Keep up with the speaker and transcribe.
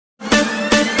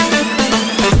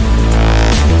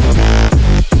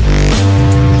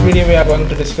are going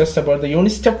to discuss about the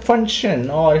unit-step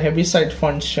function or Heaviside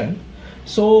function.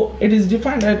 So it is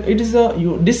defined that it is a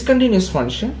discontinuous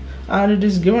function and it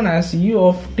is given as u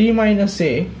of t minus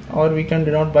a, or we can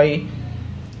denote by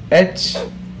h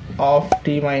of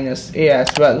t minus a as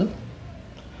well,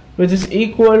 which is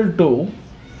equal to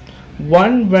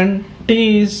 1 when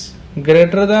t is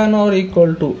greater than or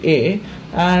equal to a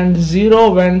and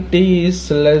 0 when t is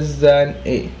less than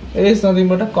a. A is nothing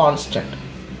but a constant.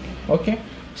 Okay,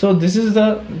 so this is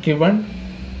the given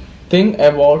thing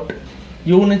about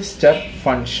unit step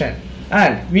function,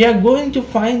 and we are going to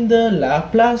find the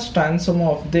Laplace transform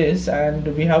of this, and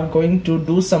we are going to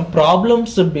do some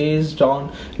problems based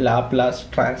on Laplace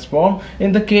transform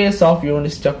in the case of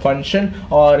unit step function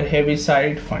or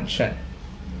Heaviside function.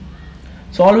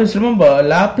 So always remember,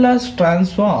 Laplace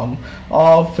transform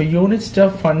of unit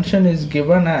step function is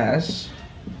given as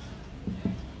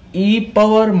e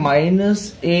power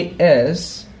minus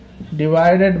as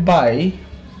divided by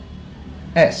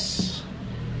s.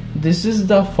 This is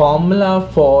the formula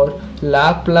for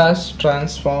Laplace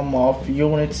transform of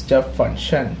unit step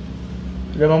function.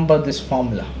 Remember this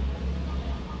formula.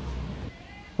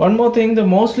 One more thing,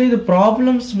 mostly the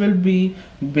problems will be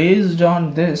based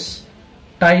on this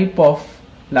type of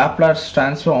Laplace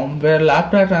transform, where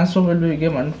Laplace transform will be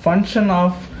given function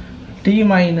of t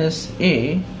minus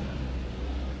a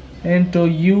into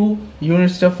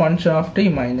unit step function of t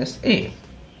minus a.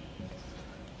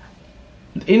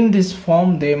 In this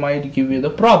form they might give you the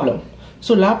problem.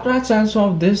 So Laplace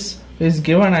transform of this is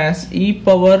given as e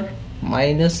power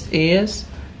minus as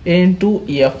into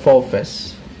f of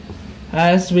s.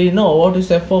 As we know, what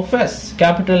is f of s?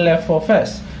 Capital F of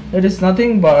s. It is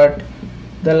nothing but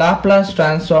the Laplace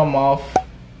transform of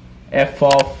f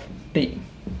of t.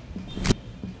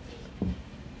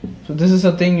 So this is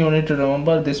a thing you need to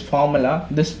remember, this formula,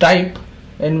 this type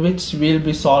in which we will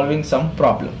be solving some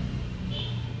problem.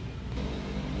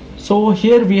 So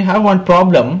here we have one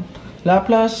problem,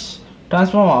 Laplace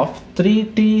transform of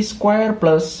 3t square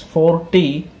plus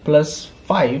 4t plus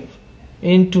 5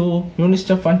 into unit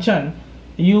step function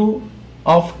u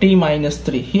of t minus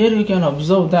 3. Here you can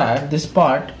observe that this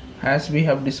part, as we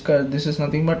have discussed, this is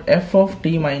nothing but f of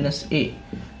t minus a,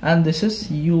 and this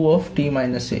is u of t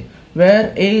minus a,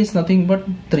 where a is nothing but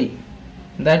 3.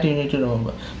 That you need to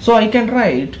remember. So I can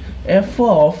write f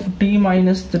of t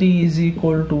minus 3 is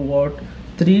equal to what?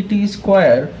 3t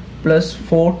square plus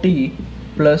 4t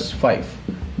plus 5.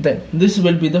 Then this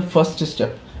will be the first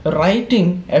step,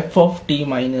 writing f of t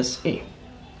minus a.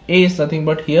 A is nothing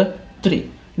but here 3.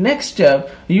 Next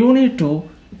step, you need to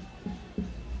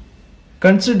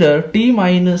consider t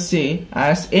minus a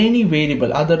as any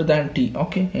variable other than t.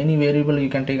 Okay, any variable you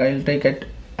can take. I will take it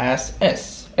as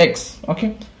x.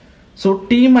 Okay, so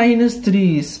t minus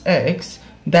 3 is x.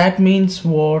 That means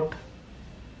what?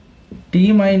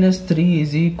 T minus 3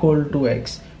 is equal to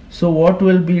x. So what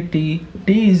will be t?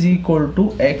 T is equal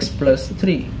to x plus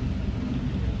 3.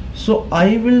 So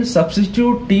I will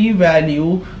substitute t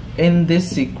value in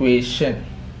this equation.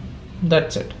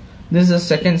 That's it. This is the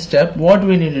second step. What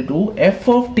we need to do, f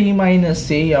of t minus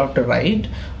a you have to write.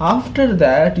 After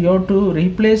that you have to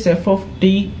replace f of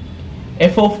t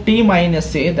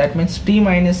minus a, that means t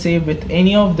minus a, with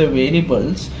any of the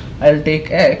variables. I'll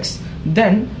take x.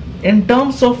 Then in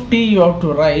terms of t you have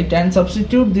to write and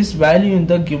substitute this value in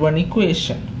the given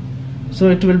equation. So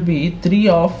it will be 3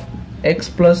 of x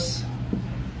plus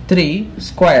 3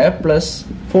 square plus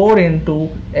 4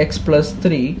 into x plus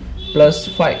 3 plus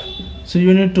 5. So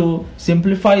you need to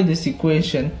simplify this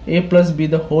equation. A plus b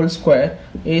the whole square,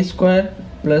 a square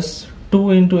plus 2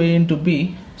 into a into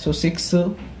b, so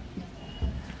 6x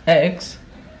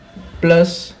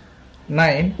plus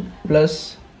 9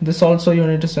 plus this also you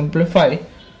need to simplify.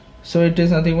 So it is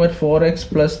nothing but 4x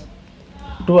plus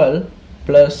 12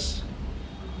 plus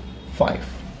 5.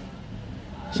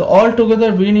 So all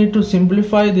together we need to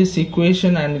simplify this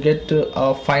equation and get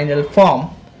a final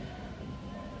form.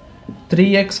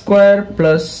 3x square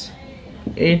plus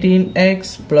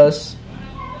 18x plus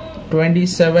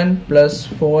 27 plus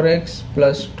 4x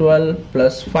plus 12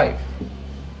 plus 5.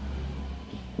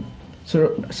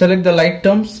 So select the like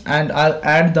terms and I'll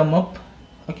add them up.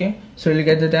 Okay, so you'll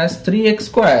get it as 3x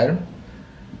square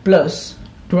plus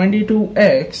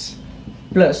 22x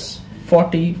plus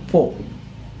 44.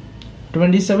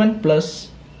 27 plus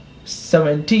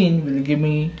 17 will give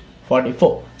me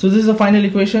 44. So this is the final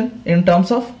equation in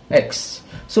terms of x.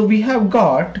 So we have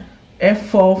got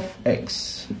f of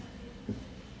x.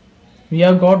 We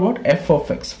have got what? F of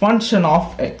x, function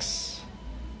of x.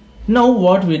 Now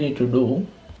what we need to do,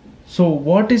 so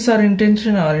what is our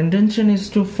intention? Our intention is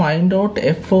to find out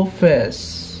f of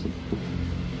s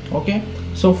Okay,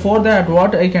 so for that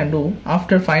what I can do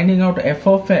after finding out f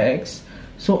of x,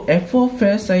 so f of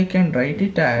s I can write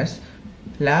it as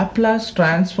Laplace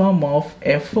transform of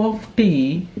f of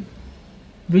t,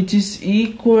 which is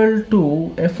equal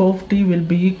to f of t will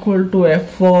be equal to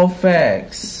f of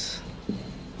x.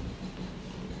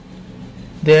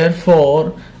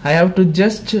 Therefore I have to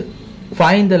just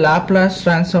find the Laplace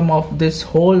transform of this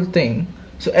whole thing.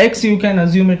 So x you can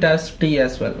assume it as t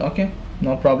as well. Okay,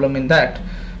 no problem in that.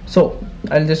 So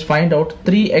I'll just find out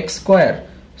 3x square.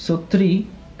 So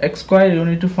 3x square you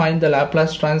need to find the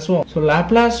Laplace transform. So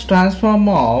Laplace transform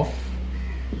of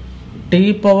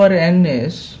t power n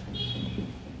is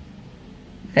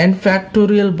n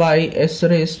factorial by s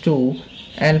raised to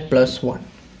n plus 1.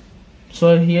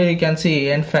 So here you can see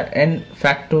n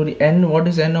factorial, n, what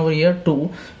is n over here?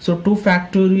 2. So 2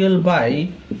 factorial by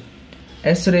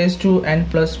s raised to n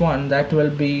plus 1, that will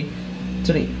be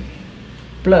 3,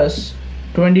 plus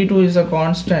 22 is a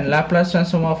constant. Laplace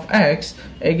transform of x,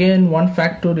 again 1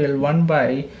 factorial, 1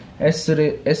 by s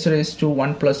raised to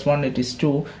 1 plus 1, it is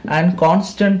 2, and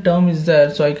constant term is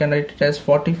there, so I can write it as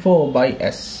 44 by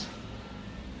s.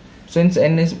 Since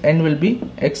n will be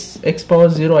x power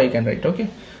 0 I can write. Okay,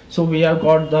 so we have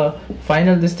got the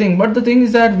final this thing, but the thing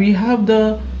is that we have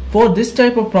for this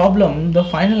type of problem the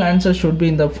final answer should be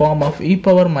in the form of e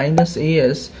power minus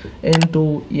as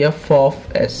into f of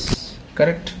s,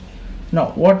 correct?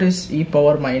 Now what is e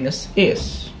power minus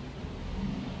as?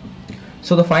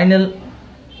 So the final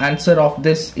answer of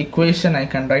this equation I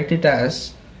can write it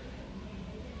as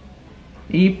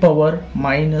e power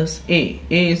minus a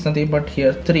is nothing but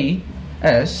here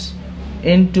 3s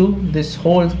into this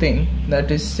whole thing,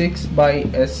 that is 6 by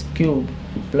s cube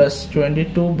plus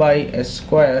 22 by s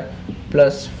square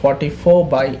plus 44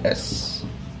 by s.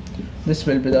 This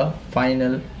will be the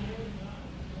final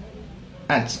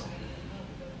answer.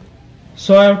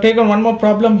 So I have taken one more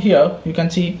problem here, you can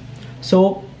see.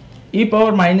 So e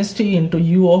power minus t into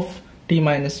u of t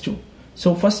minus 2.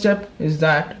 So first step is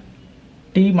that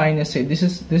t minus a, this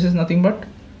is nothing but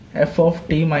f of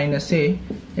t minus a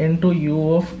into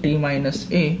u of t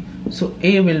minus a. So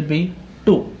a will be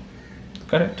 2,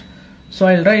 correct? So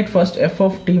I'll write first f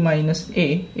of t minus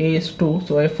a is 2,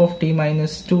 so f of t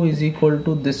minus 2 is equal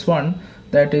to this one,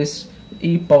 that is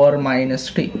e power minus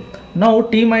t. Now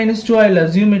t minus 2 I'll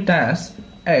assume it as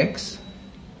x,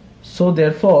 so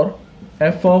therefore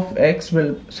f of x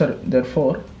will,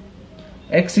 therefore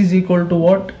x is equal to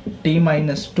what? T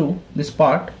minus 2, this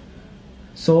part.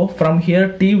 So from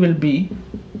here t will be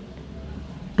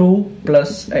 2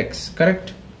 plus x,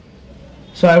 correct?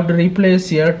 So I have to replace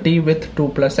here t with 2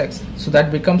 plus x, so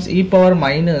that becomes e power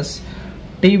minus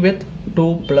t with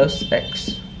 2 plus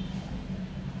x.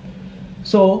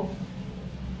 So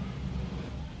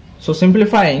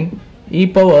simplifying, e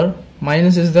power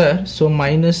minus is there, so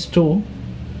minus 2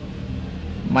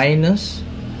 minus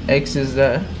x is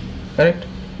there, correct?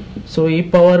 So e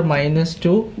power minus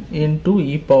 2 into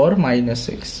e power minus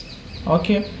 6.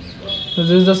 Okay, so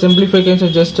this is the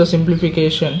simplification, just a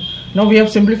simplification. Now we have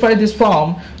simplified this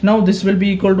form. Now this will be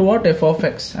equal to what? F of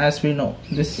x, as we know.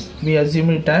 This we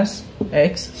assume it as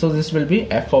x, so this will be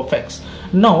f of x.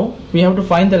 Now we have to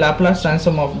find the Laplace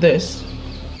transform of this.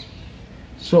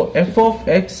 So f of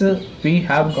x we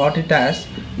have got it as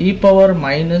e power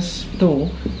minus 2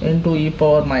 into e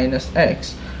power minus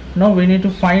x. Now we need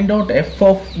to find out f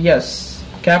of s,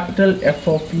 capital F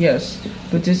of s,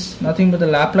 which is nothing but the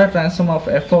Laplace transform of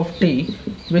f of t,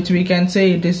 which we can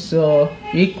say it is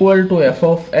equal to f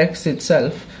of x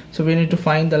itself. So we need to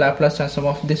find the Laplace transform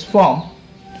of this form,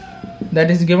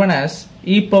 that is given as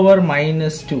e power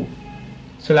minus 2.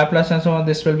 So Laplace transform of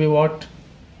this will be what?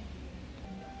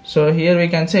 So here we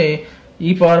can say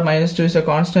e power minus 2 is a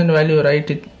constant value, write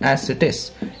it as it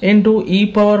is, into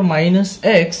e power minus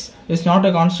x is not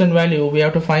a constant value. We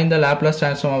have to find the Laplace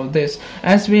transform of this.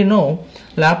 As we know,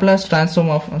 Laplace transform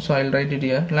of, so I'll write it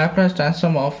here, Laplace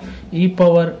transform of e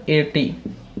power at.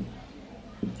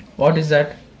 What is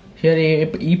that? Here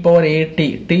e power at,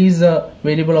 t is a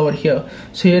variable over here,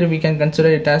 so here we can consider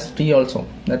it as t also,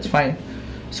 that's fine.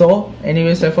 So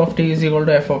anyways f of t is equal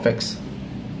to f of x.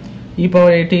 E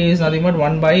power at is nothing but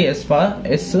 1 by s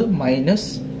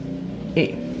minus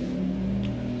a.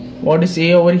 What is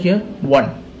a over here?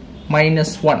 1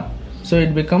 minus 1, so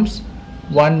it becomes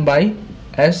 1 by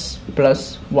s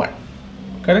plus 1,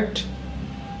 correct?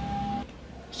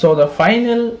 So the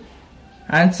final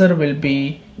answer will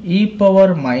be e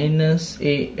power minus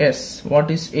as. What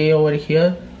is a over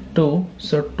here? 2,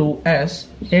 so 2s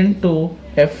into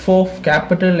f of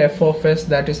capital F of s,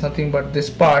 that is nothing but this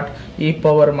part, e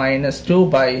power minus 2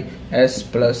 by s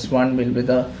plus 1 will be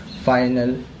the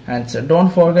final answer. Don't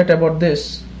forget about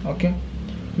this. Okay,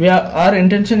 our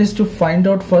intention is to find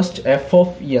out first f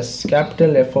of s,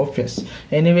 capital F of s.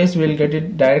 Anyways, we'll get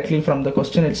it directly from the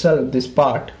question itself, this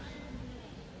part.